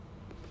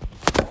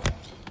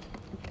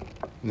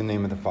In the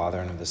name of the Father,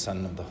 and of the Son,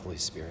 and of the Holy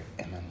Spirit.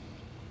 Amen.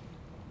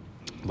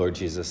 Lord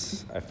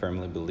Jesus, I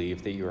firmly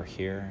believe that you are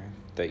here,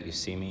 that you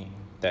see me,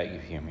 that you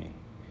hear me.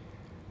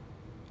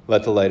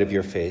 Let the light of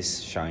your face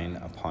shine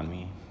upon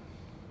me.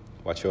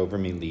 Watch over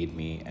me, lead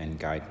me, and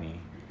guide me,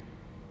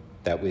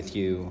 that with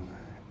you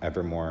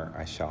evermore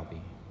I shall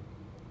be.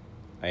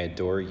 I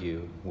adore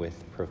you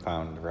with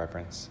profound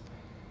reverence,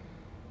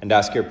 and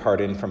ask your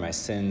pardon for my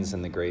sins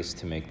and the grace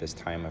to make this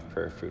time of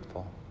prayer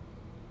fruitful.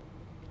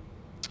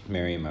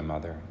 Mary, my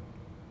mother,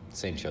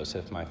 Saint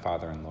Joseph, my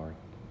Father and Lord,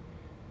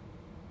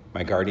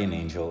 my guardian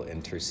angel,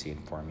 intercede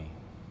for me.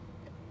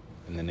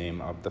 In the name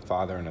of the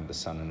Father, and of the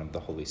Son, and of the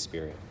Holy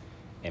Spirit.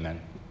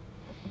 Amen.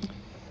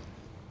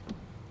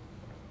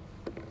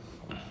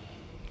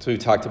 So we've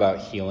talked about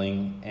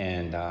healing,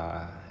 and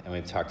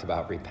we've talked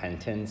about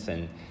repentance,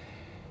 and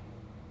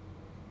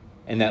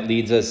that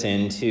leads us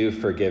into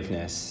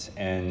forgiveness.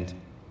 And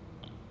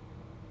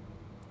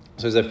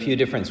so there's a few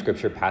different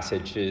scripture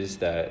passages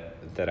that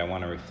I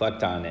want to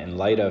reflect on in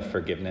light of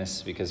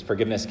forgiveness, because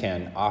forgiveness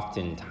can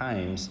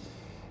oftentimes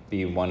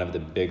be one of the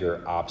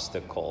bigger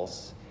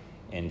obstacles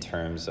in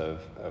terms of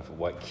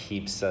what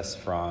keeps us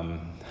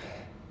from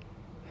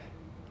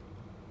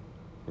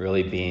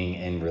really being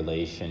in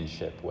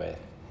relationship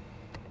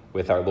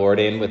with our Lord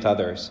and with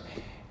others.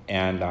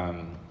 And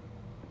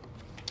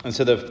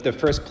so the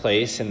first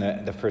place and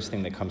the first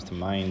thing that comes to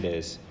mind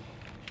is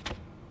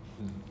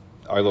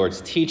our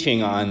Lord's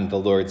teaching on the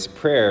Lord's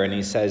Prayer. And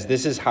he says,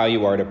 "This is how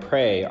you are to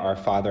pray, Our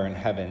Father in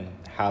heaven,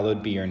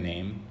 hallowed be your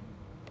name.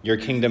 Your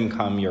kingdom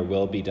come, your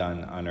will be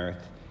done on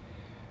earth.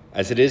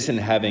 As it is in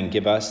heaven,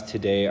 give us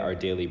today our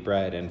daily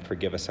bread, and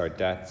forgive us our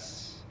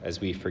debts as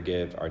we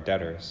forgive our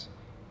debtors.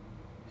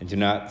 And do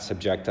not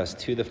subject us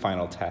to the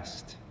final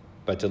test,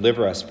 but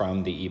deliver us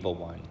from the evil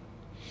one.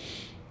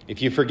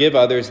 If you forgive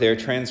others their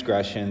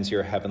transgressions,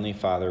 your heavenly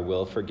Father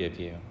will forgive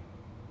you.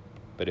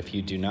 But if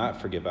you do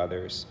not forgive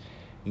others,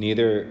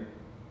 neither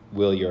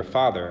will your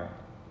Father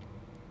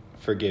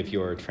forgive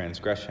your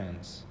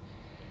transgressions."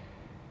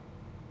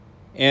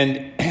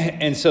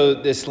 And so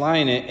this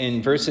line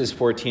in verses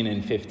 14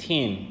 and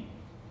 15,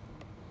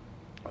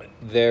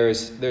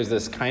 there's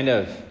this kind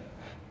of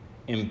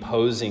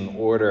imposing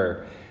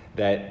order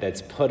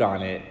that's put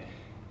on it,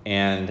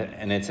 and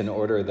it's an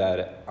order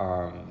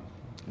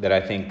that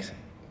I think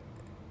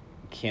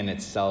can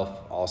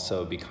itself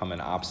also become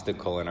an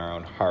obstacle in our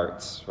own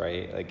hearts,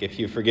 right? Like, if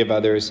you forgive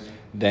others,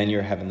 then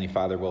your heavenly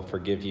Father will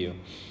forgive you.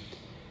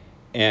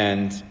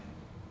 And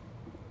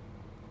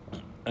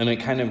it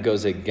kind of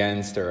goes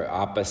against or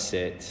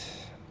opposite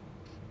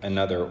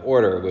another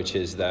order, which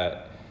is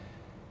that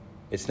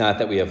it's not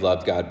that we have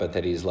loved God, but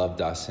that he's loved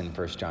us in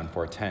 1 John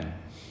 4:10.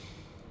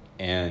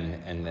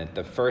 And that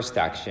the first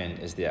action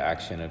is the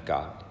action of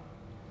God.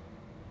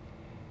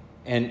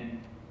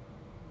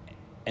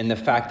 And the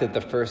fact that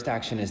the first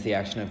action is the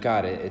action of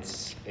God,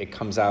 it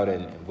comes out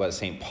in what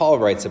St. Paul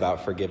writes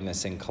about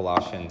forgiveness in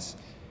Colossians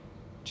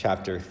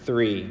chapter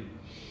 3.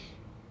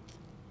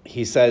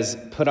 He says,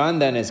 "Put on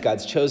then as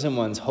God's chosen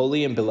ones,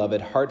 holy and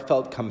beloved,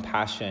 heartfelt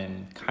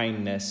compassion,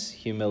 kindness,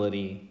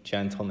 humility,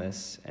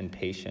 gentleness, and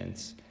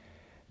patience,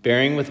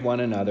 bearing with one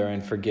another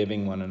and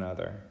forgiving one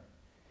another.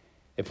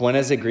 If one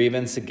has a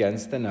grievance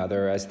against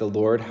another, as the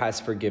Lord has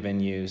forgiven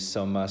you,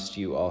 so must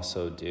you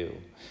also do."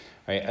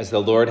 Right? As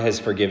the Lord has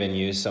forgiven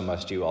you, so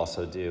must you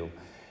also do.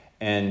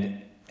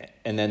 And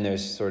then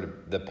there's sort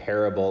of the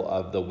parable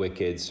of the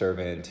wicked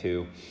servant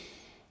who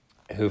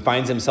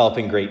finds himself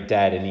in great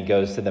debt, and he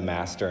goes to the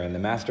master, and the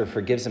master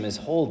forgives him his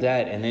whole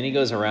debt, and then he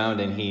goes around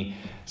and he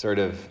sort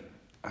of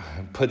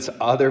puts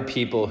other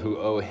people who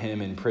owe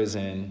him in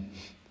prison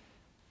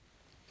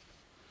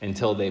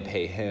until they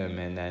pay him,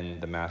 and then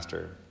the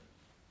master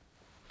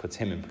puts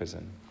him in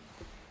prison.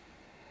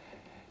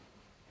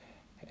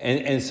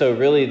 And so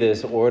really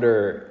this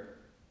order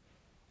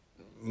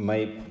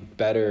might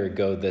better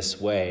go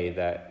this way,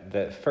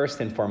 that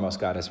first and foremost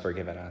God has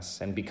forgiven us.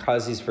 And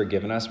because he's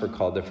forgiven us, we're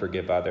called to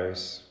forgive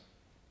others.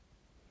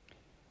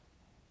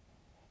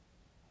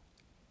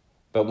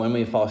 But when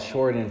we fall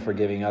short in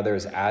forgiving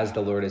others as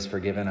the Lord has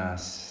forgiven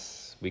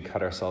us, we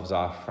cut ourselves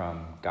off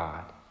from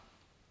God.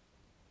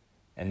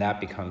 And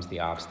that becomes the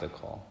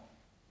obstacle.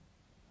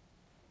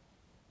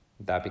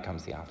 That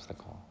becomes the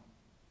obstacle.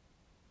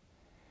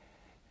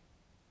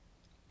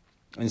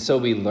 And so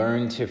we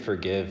learn to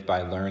forgive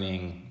by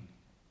learning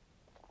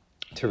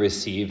to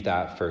receive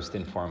that first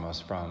and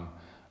foremost from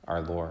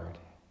our Lord.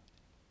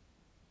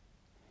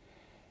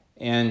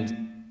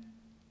 And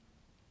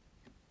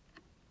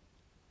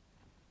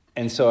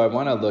so I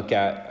want to look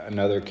at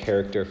another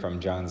character from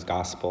John's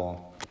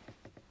Gospel,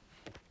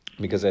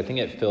 because I think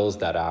it fills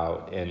that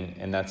out,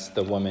 and that's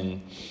the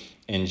woman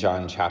in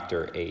John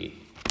chapter 8,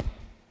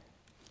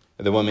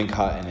 the woman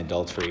caught in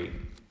adultery.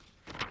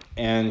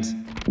 And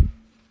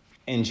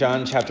in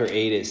John chapter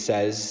 8, it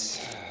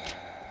says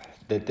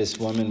that this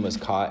woman was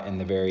caught in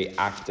the very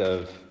act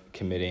of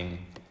committing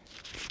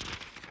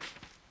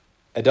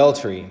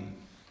adultery.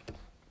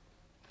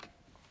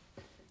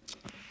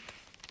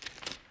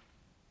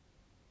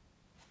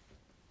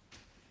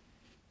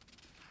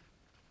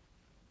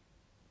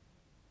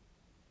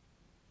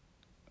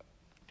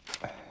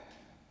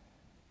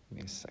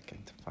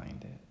 second to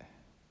find it.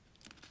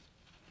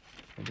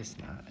 It is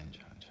not in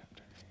John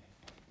chapter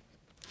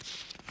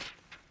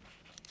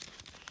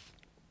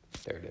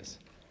 8. There it is.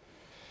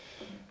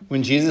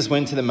 When Jesus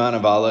went to the Mount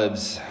of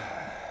Olives,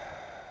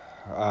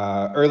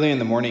 early in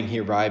the morning, he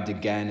arrived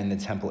again in the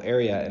temple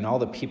area, and all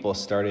the people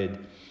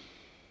started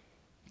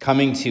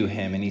coming to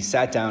him, and he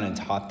sat down and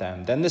taught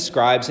them. Then the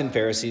scribes and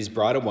Pharisees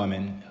brought a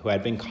woman who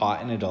had been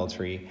caught in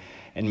adultery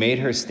and made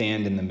her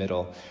stand in the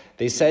middle.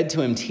 They said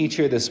to him,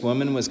 "Teacher, this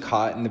woman was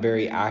caught in the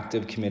very act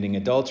of committing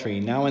adultery.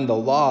 Now in the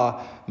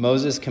law,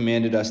 Moses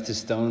commanded us to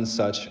stone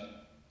such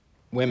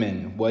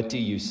women. What do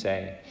you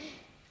say?"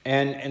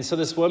 And so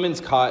this woman's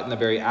caught in the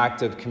very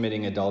act of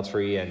committing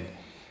adultery,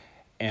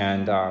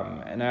 and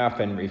I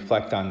often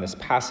reflect on this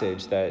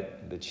passage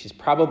that she's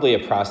probably a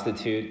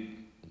prostitute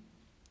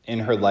in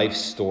her life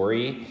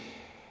story.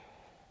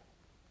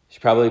 She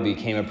probably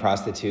became a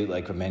prostitute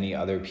like many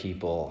other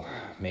people.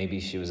 Maybe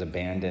she was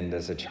abandoned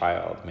as a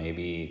child.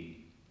 Maybe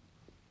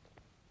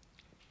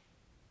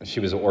she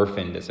was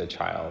orphaned as a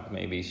child.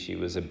 Maybe she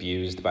was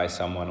abused by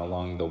someone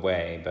along the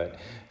way. But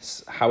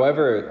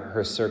however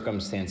her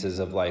circumstances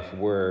of life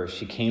were,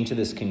 she came to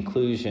this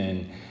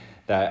conclusion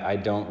that I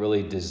don't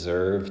really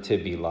deserve to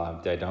be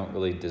loved. I don't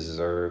really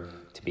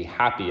deserve to be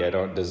happy. I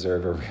don't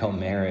deserve a real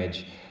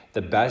marriage.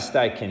 The best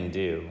I can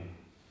do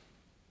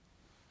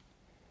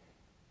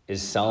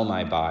is sell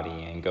my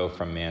body and go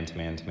from man to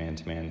man to man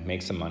to man,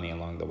 make some money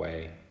along the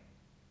way.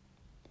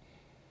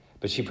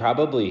 But she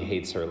probably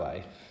hates her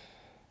life.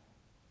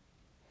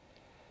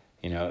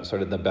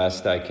 Sort of the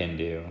best I can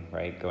do,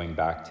 right? Going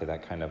back to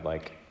that kind of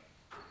like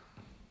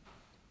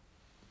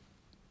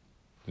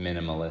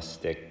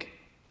minimalistic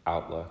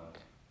outlook.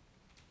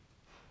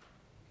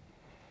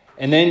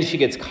 And then she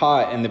gets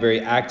caught in the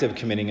very act of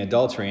committing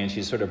adultery, and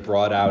she's sort of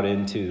brought out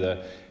into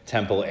the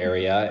temple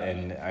area,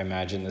 and I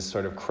imagine this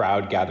sort of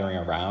crowd gathering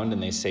around,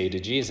 and they say to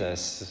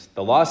Jesus,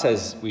 "The law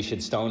says we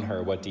should stone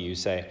her. What do you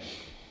say?"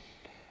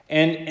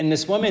 And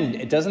this woman,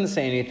 it doesn't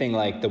say anything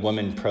like the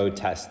woman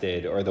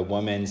protested, or the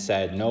woman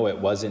said, "No, it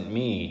wasn't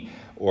me,"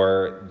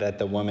 or that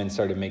the woman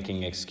started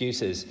making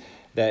excuses.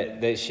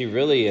 That she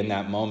really, in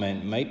that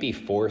moment, might be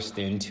forced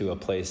into a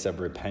place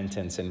of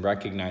repentance and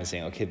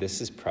recognizing, okay,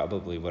 this is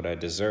probably what I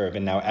deserve.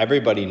 And now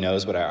everybody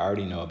knows what I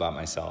already know about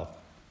myself.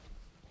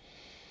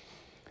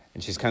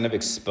 And she's kind of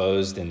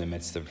exposed in the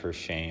midst of her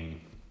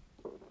shame.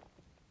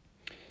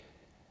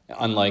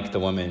 Unlike the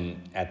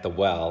woman at the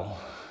well,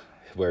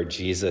 where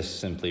Jesus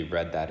simply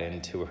read that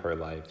into her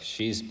life,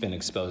 she's been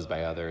exposed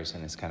by others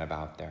and is kind of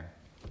out there.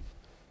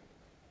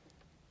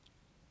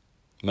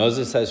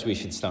 Moses says we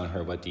should stone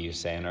her. What do you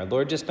say? And our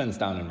Lord just bends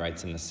down and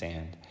writes in the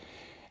sand.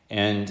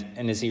 And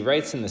as he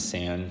writes in the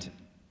sand,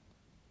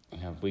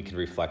 we could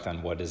reflect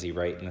on what does he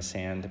write in the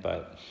sand,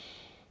 but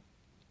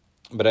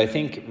I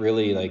think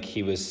really like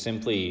he was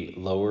simply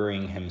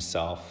lowering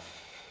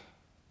himself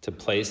to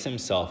place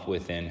himself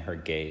within her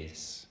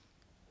gaze,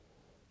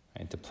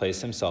 right? To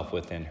place himself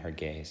within her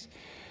gaze.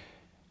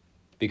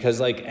 Because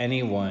like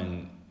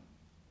anyone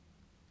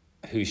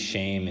whose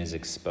shame is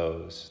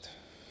exposed,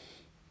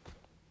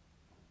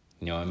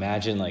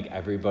 imagine like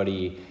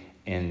everybody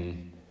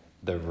in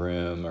the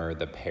room or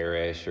the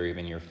parish or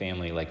even your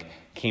family like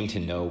came to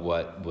know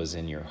what was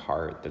in your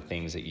heart, the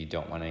things that you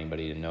don't want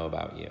anybody to know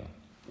about you.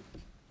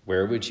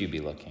 Where would you be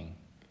looking?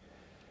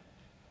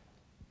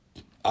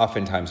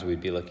 Oftentimes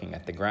we'd be looking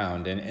at the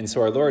ground. And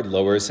so our Lord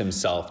lowers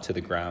himself to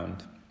the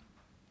ground.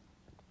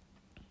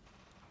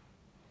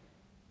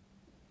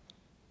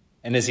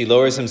 And as he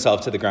lowers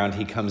himself to the ground,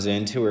 he comes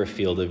into her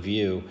field of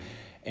view.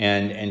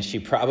 And she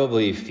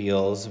probably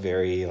feels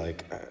very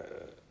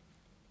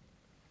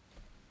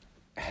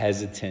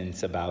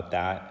hesitant about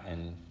that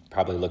and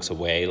probably looks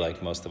away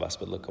like most of us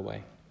would look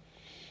away.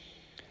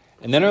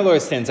 And then our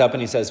Lord stands up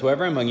and he says,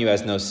 "Whoever among you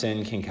has no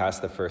sin can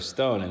cast the first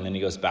stone." And then he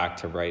goes back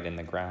to write in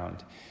the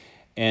ground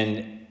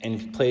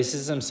and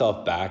places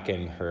himself back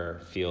in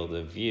her field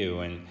of view.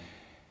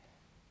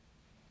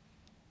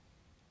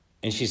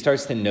 And she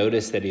starts to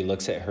notice that he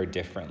looks at her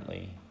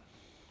differently.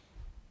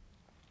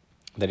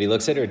 That he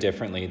looks at her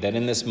differently, that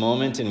in this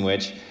moment in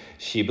which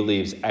she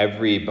believes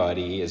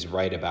everybody is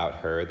right about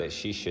her, that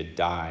she should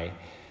die,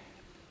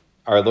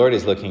 our Lord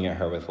is looking at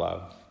her with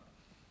love.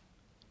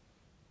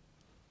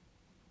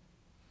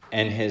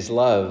 And his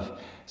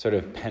love sort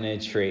of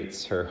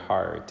penetrates her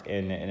heart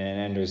and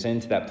enters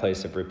into that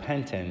place of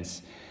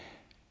repentance.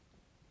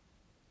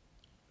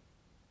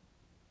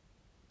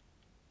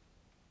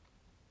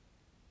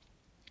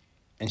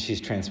 And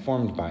she's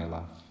transformed by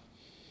love.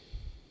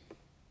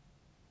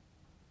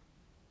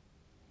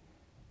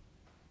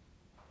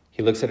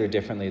 He looks at her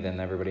differently than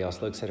everybody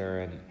else looks at her.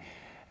 And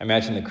I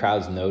imagine the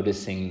crowd's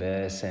noticing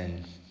this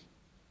and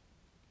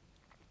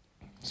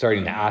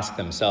starting to ask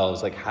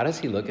themselves, like, how does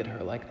he look at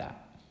her like that?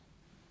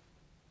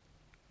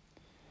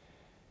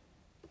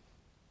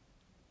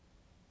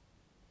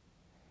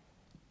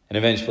 And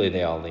eventually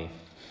they all leave.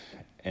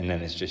 And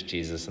then it's just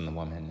Jesus and the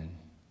woman. And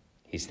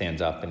he stands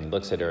up and he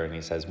looks at her and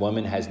he says,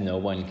 "Woman, has no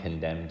one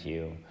condemned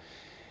you?"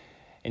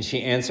 And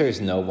she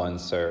answers, "No one,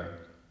 sir."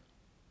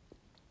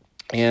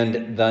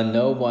 And the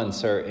no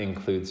oncer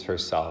includes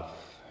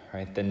herself,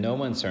 right? The no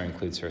oncer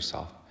includes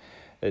herself.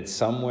 That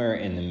somewhere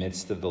in the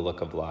midst of the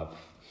look of love,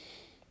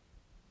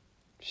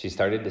 she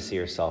started to see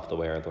herself the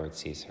way our Lord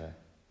sees her,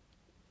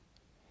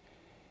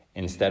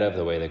 instead of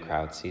the way the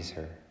crowd sees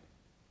her.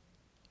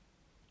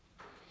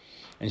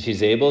 And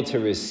she's able to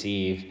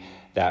receive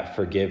that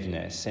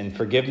forgiveness. And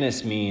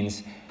forgiveness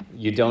means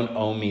you don't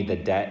owe me the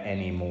debt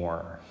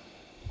anymore,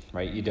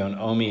 right? You don't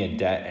owe me a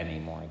debt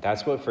anymore.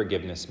 That's what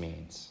forgiveness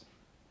means.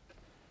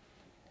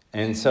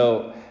 And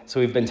so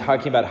we've been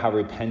talking about how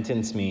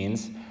repentance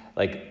means,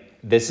 like,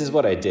 this is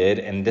what I did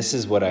and this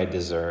is what I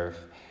deserve.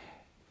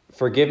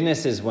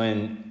 Forgiveness is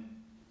when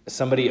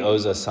somebody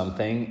owes us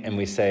something and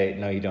we say,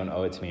 no, you don't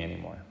owe it to me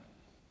anymore.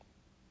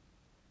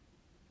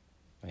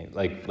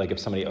 Right? Like if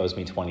somebody owes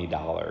me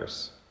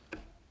 $20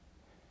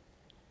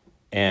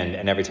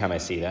 and every time I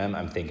see them,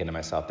 I'm thinking to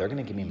myself, they're going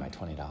to give me my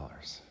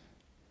 $20.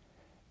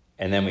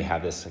 And then we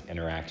have this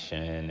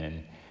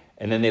interaction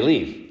and then they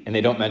leave and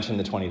they don't mention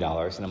the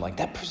 $20. And I'm like,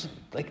 that person,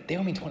 like, they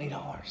owe me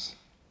 $20.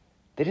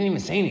 They didn't even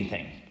say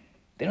anything.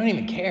 They don't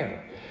even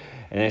care.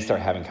 And then I start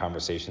having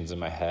conversations in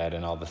my head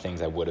and all the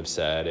things I would have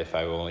said if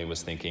I only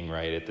was thinking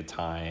right at the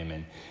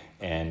time.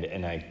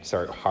 And I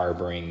start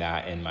harboring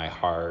that in my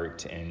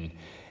heart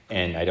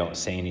and I don't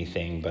say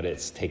anything, but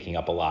it's taking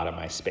up a lot of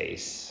my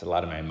space, a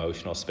lot of my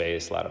emotional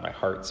space, a lot of my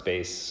heart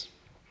space.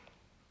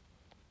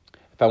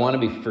 If I want to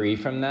be free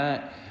from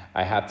that,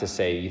 I have to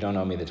say, you don't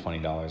owe me the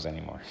 $20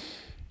 anymore.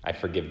 I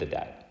forgive the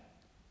debt.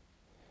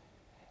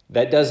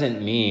 That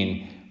doesn't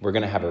mean we're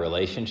going to have a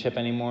relationship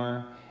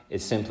anymore.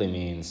 It simply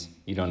means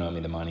you don't owe me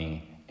the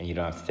money and you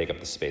don't have to take up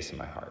the space in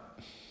my heart.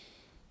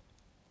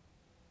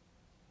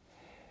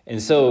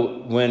 And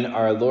so when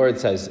our Lord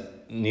says,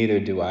 neither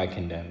do I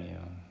condemn you,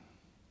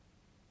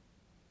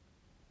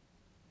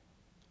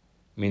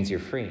 it means you're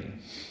free.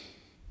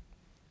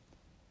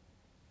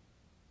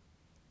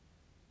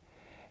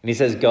 And he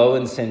says, go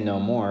and sin no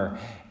more.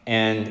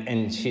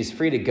 And she's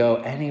free to go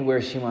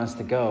anywhere she wants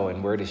to go.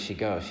 And where does she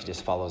go? She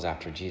just follows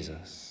after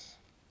Jesus.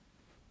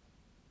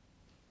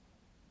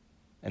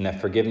 And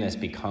that forgiveness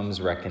becomes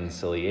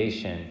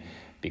reconciliation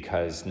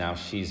because now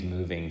she's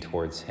moving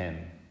towards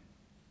him.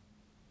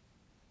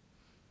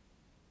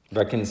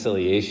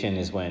 Reconciliation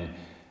is when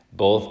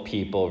both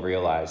people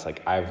realize,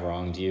 like, I've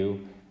wronged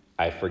you,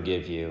 I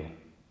forgive you,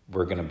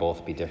 we're going to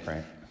both be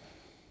different.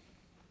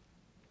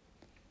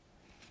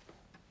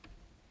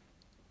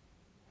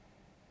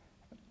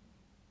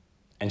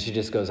 And she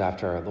just goes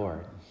after our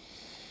Lord.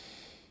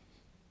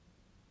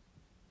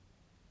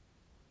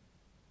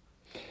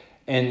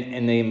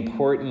 And the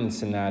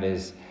importance in that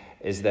is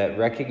that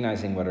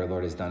recognizing what our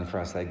Lord has done for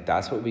us, like,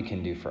 that's what we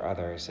can do for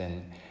others.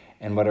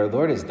 And what our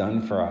Lord has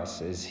done for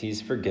us is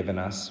he's forgiven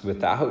us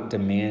without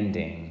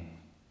demanding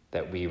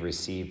that we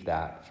receive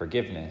that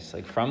forgiveness.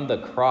 Like, from the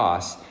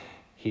cross,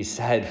 he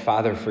said,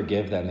 Father,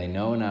 forgive them. They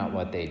know not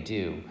what they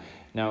do.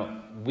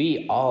 Now,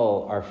 we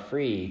all are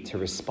free to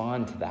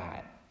respond to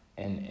that.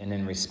 And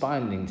in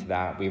responding to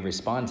that, we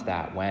respond to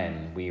that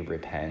when we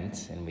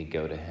repent and we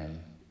go to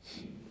him.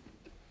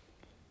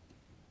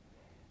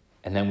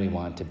 And then we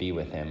want to be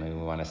with him, and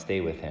we want to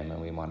stay with him, and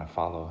we want to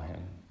follow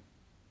him.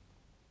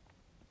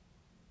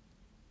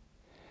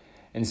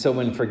 And so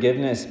when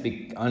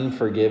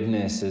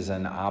unforgiveness is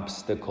an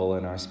obstacle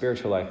in our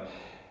spiritual life,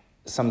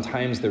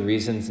 sometimes the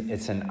reasons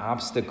it's an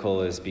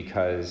obstacle is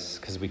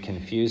because we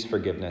confuse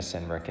forgiveness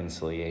and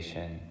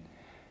reconciliation.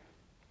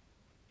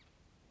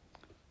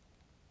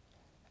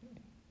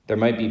 There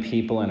might be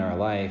people in our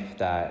life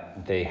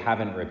that they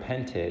haven't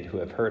repented who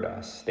have hurt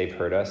us. They've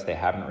hurt us, they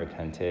haven't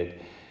repented.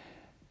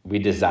 We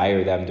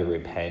desire them to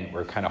repent.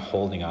 We're kind of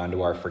holding on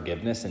to our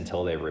forgiveness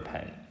until they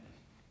repent.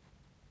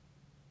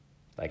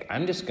 Like,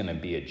 I'm just going to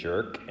be a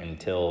jerk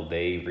until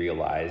they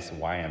realize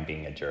why I'm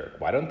being a jerk.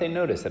 Why don't they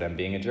notice that I'm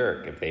being a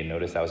jerk? If they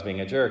noticed I was being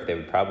a jerk, they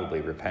would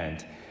probably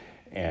repent.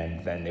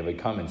 And then they would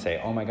come and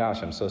say, oh my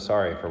gosh, I'm so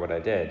sorry for what I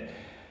did.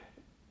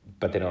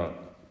 But they don't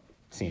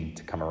seem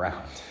to come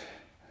around.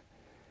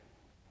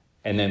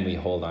 And then we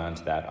hold on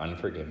to that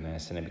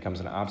unforgiveness, and it becomes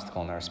an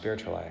obstacle in our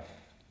spiritual life.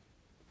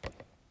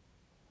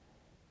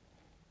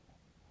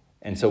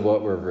 And so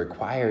what we're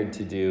required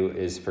to do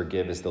is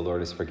forgive as the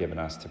Lord has forgiven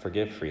us, to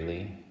forgive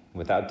freely,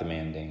 without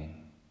demanding.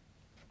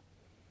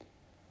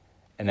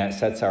 And that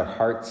sets our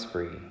hearts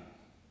free.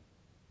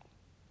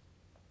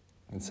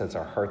 It sets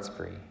our hearts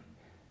free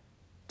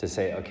to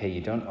say, okay,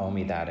 you don't owe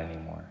me that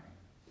anymore.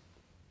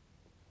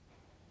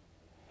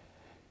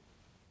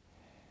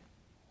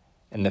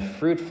 And the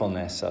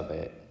fruitfulness of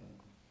it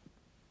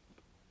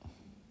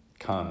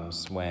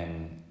comes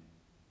when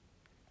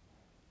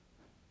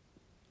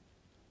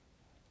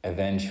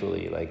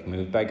eventually, like,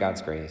 moved by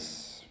God's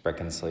grace,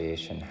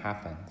 reconciliation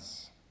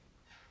happens.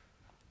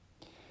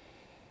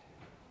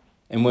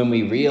 And when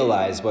we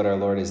realize what our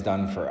Lord has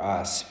done for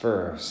us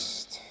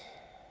first,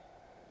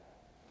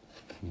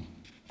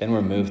 then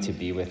we're moved to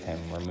be with him,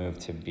 we're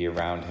moved to be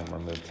around him, we're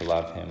moved to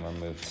love him, we're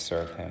moved to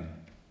serve him.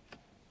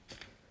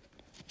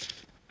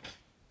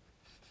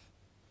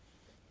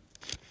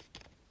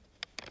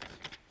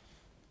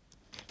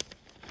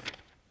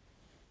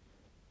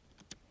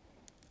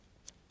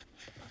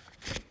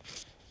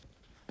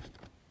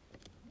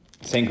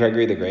 St.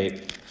 Gregory the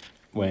Great,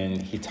 when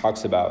he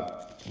talks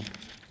about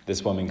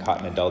this woman caught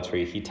in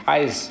adultery, he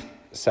ties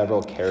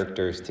several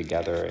characters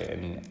together,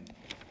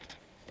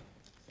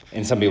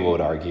 and some people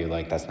would argue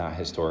like that's not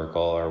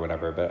historical or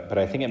whatever, but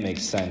I think it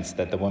makes sense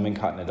that the woman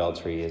caught in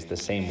adultery is the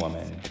same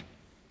woman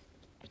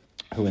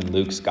who in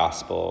Luke's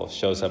gospel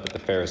shows up at the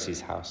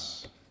Pharisee's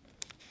house.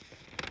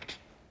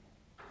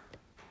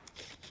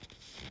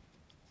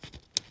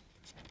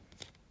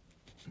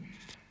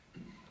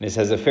 And it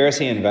says, a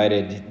Pharisee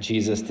invited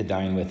Jesus to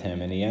dine with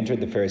him, and he entered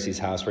the Pharisee's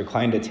house,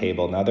 reclined at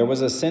table. Now there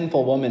was a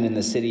sinful woman in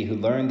the city who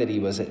learned that he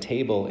was at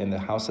table in the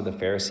house of the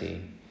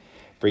Pharisee.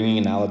 Bringing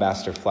an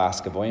alabaster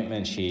flask of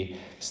ointment, she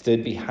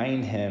stood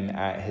behind him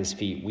at his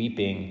feet,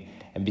 weeping,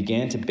 and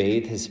began to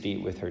bathe his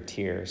feet with her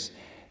tears.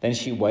 Then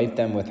she wiped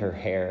them with her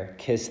hair,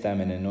 kissed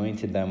them, and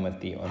anointed them with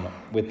the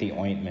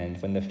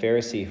ointment. When the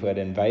Pharisee who had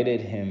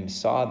invited him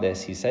saw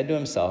this, he said to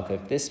himself,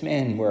 if this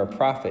man were a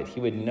prophet, he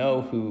would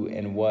know who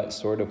and what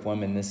sort of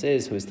woman this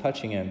is who is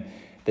touching him,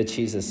 that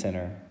she's a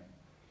sinner.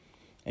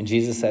 And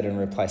Jesus said in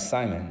reply,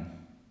 Simon,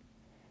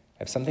 I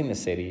have something to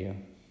say to you.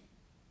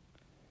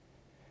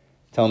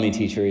 Tell me,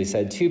 teacher, he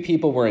said, 2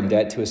 people were in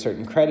debt to a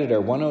certain creditor.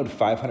 One owed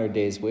 500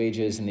 days'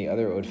 wages and the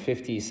other owed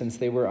 50. Since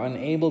they were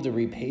unable to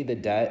repay the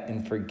debt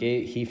and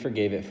he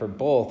forgave it for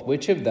both,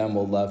 which of them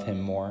will love him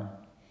more?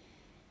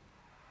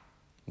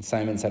 And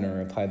Simon said in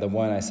reply, the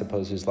one, I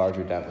suppose, whose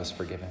larger debt was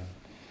forgiven.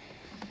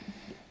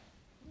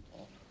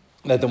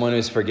 That the one who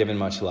is forgiven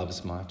much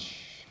loves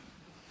much.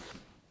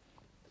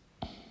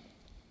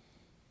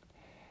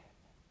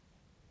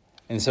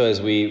 And so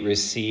as we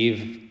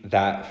receive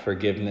that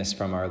forgiveness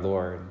from our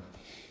Lord,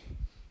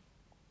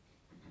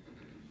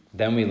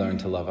 then we learn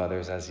to love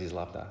others as he's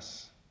loved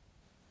us.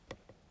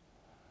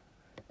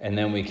 And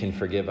then we can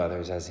forgive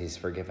others as he's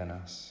forgiven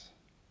us.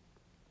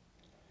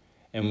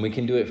 And we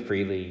can do it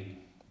freely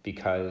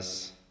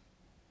because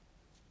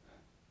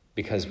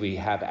we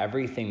have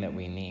everything that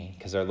we need,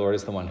 because our Lord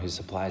is the one who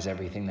supplies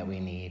everything that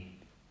we need.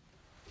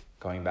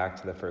 Going back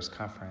to the first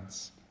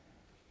conference.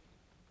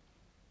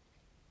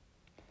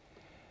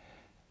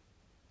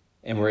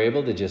 And we're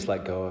able to just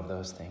let go of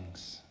those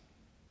things.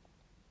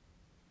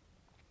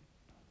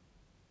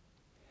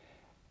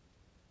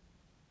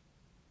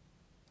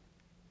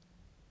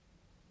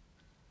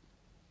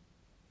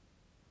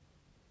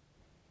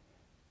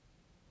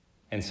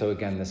 And so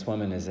again, this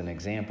woman is an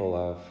example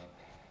of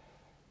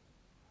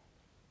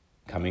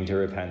coming to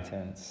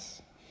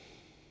repentance,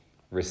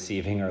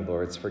 receiving our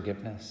Lord's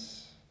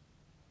forgiveness,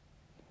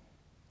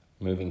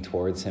 moving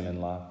towards him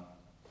in love,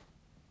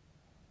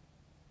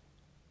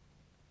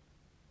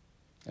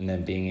 and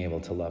then being able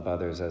to love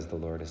others as the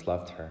Lord has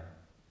loved her,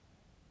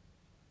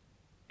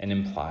 and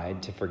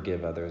implied to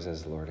forgive others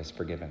as the Lord has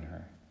forgiven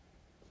her.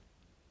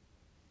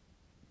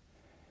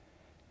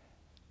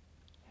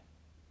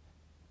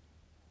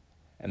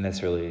 And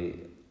that's really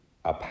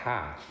a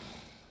path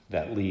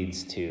that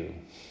leads to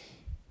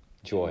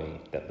joy,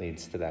 that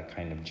leads to that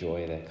kind of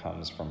joy that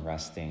comes from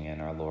resting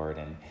in our Lord.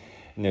 And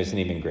there's an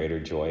even greater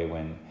joy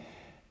when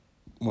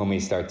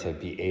we start to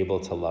be able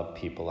to love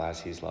people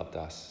as he's loved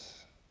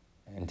us,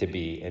 and to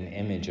be an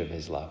image of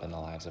his love in the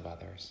lives of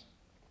others.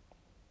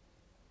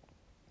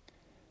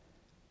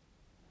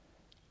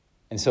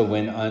 And so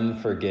when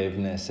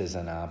unforgiveness is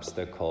an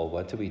obstacle,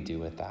 what do we do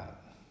with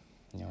that?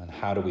 And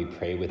how do we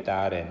pray with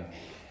that?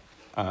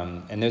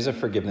 And there's a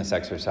forgiveness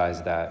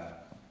exercise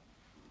that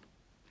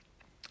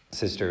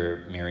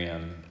Sister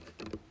Miriam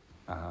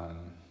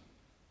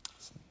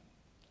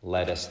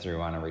led us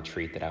through on a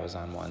retreat that I was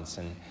on once.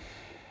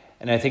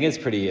 And I think it's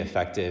pretty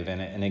effective.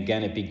 And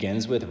again, it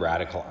begins with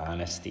radical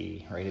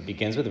honesty, right? It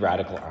begins with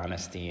radical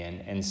honesty.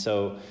 And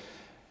so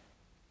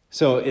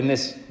in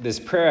this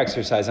prayer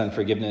exercise on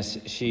forgiveness,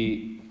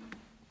 she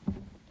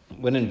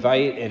would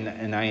invite,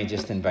 and I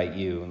just invite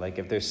you, like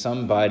if there's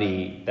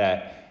somebody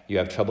that you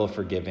have trouble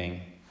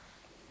forgiving,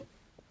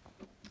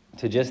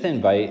 to just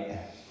invite,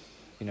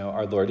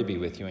 our Lord to be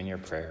with you in your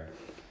prayer.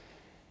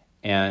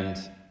 And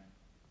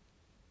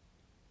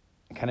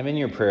kind of in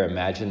your prayer,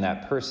 imagine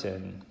that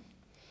person.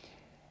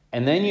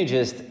 And then you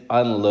just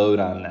unload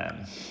on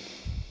them.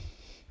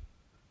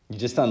 You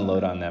just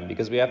unload on them,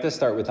 because we have to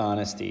start with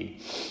honesty,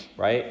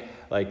 right?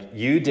 Like,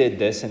 you did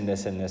this and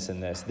this and this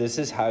and this. This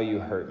is how you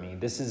hurt me.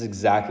 This is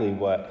exactly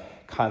what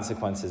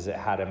consequences it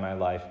had in my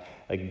life.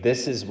 Like,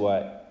 this is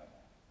what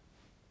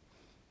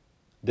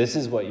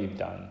you've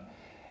done.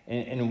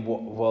 And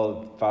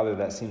well, Father,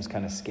 that seems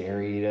kind of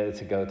scary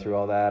to go through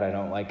all that. I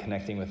don't like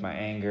connecting with my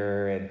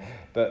anger.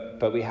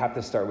 But we have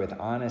to start with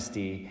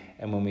honesty.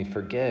 And when we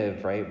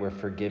forgive, right, we're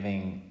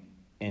forgiving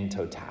in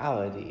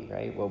totality,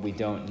 right? What we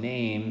don't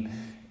name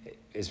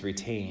is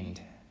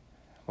retained.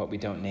 What we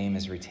don't name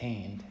is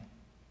retained.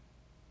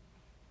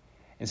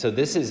 And so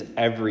this is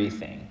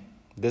everything.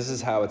 This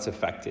is how it's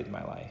affected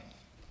my life.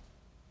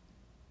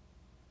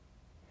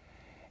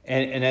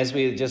 And as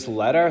we just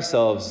let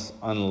ourselves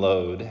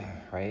unload,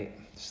 right?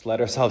 Just let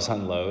ourselves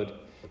unload.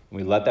 And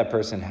we let that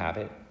person have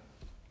it.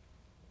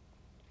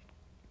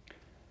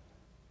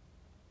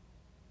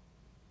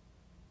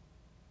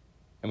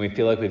 And we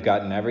feel like we've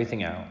gotten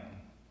everything out,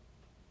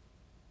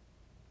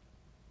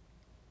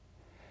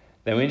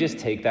 then we just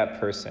take that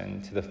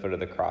person to the foot of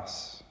the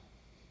cross.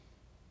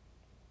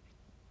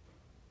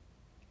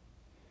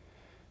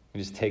 We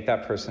just take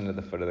that person to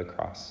the foot of the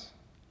cross.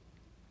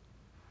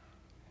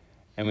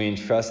 And we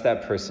entrust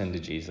that person to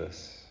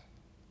Jesus.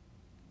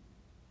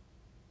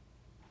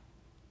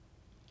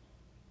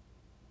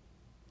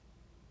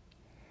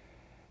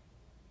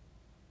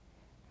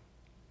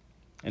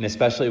 And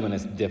especially when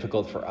it's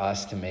difficult for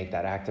us to make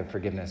that act of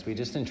forgiveness, we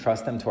just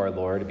entrust them to our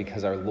Lord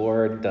because our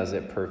Lord does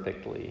it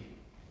perfectly.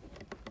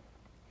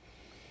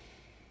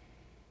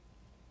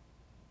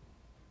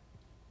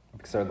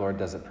 Because our Lord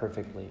does it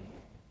perfectly.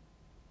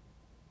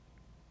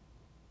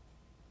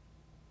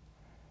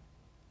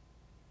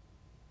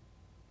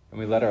 And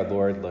we let our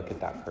Lord look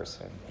at that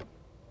person.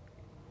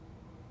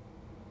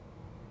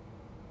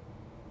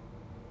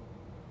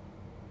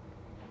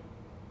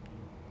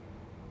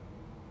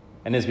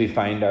 And as we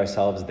find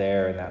ourselves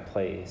there in that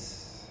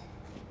place,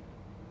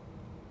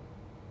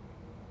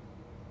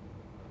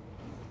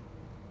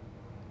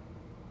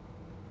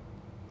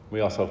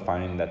 we also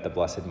find that the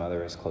Blessed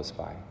Mother is close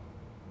by.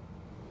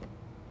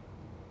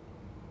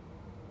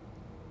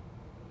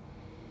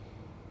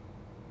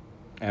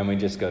 And we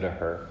just go to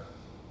her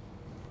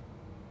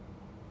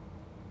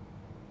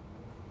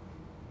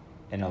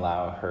and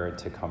allow her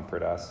to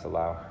comfort us,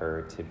 allow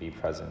her to be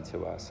present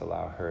to us,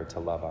 allow her to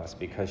love us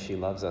because she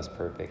loves us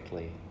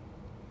perfectly.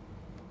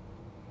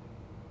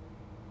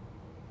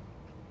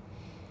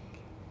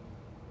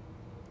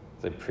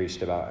 As I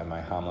preached about in my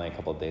homily a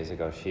couple of days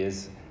ago, she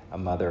is a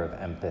mother of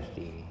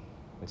empathy,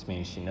 which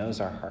means she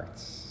knows our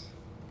hearts.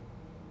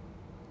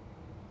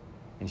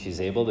 And she's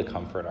able to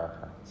comfort our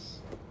hearts.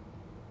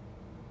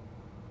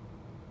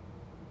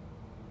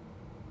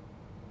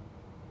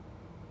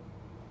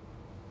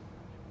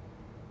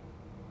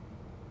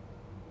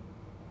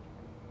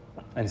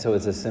 And so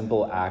it's a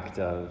simple act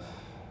of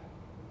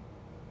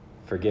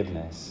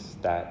forgiveness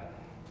that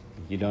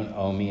you don't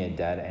owe me a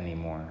debt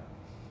anymore.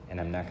 And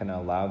I'm not going to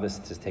allow this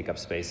to take up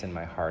space in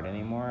my heart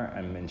anymore.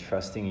 I'm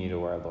entrusting you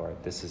to our Lord.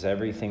 This is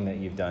everything that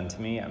you've done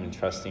to me. I'm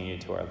entrusting you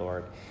to our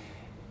Lord.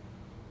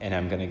 And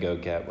I'm going to go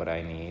get what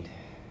I need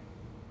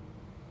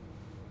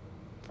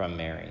from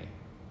Mary,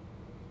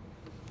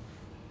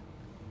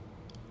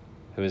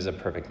 who is a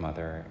perfect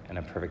mother and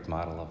a perfect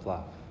model of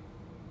love.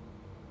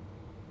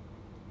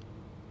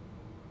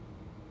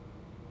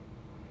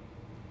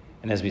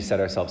 And as we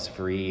set ourselves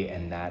free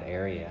in that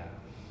area,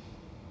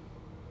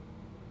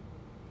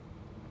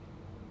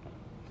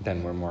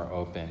 then we're more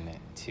open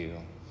to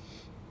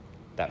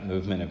that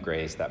movement of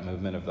grace, that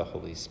movement of the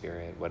Holy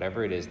Spirit,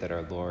 whatever it is that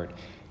our Lord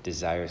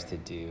desires to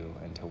do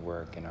and to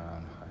work in our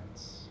own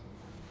hearts.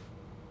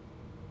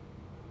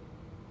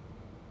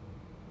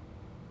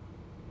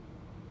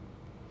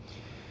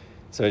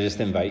 So I just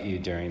invite you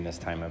during this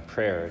time of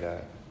prayer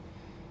to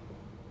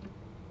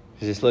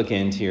just look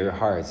into your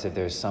hearts if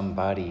there's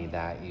somebody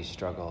that you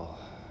struggle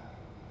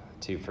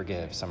to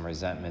forgive, some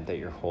resentment that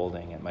you're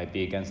holding. It might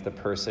be against a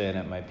person,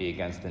 it might be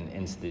against an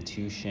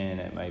institution,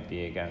 it might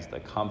be against a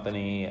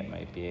company, it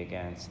might be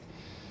against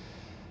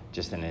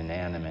just an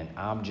inanimate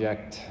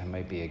object, it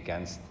might be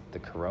against the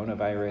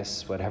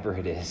coronavirus, whatever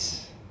it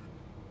is,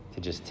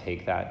 to just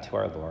take that to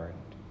our Lord,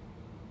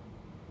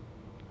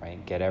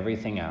 right? Get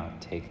everything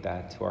out, take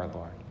that to our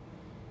Lord.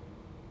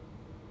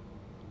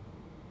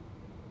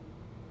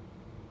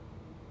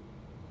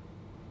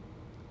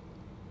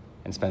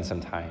 And spend some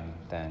time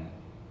then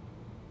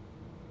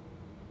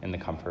in the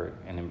comfort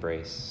and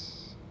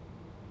embrace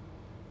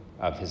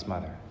of his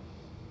mother.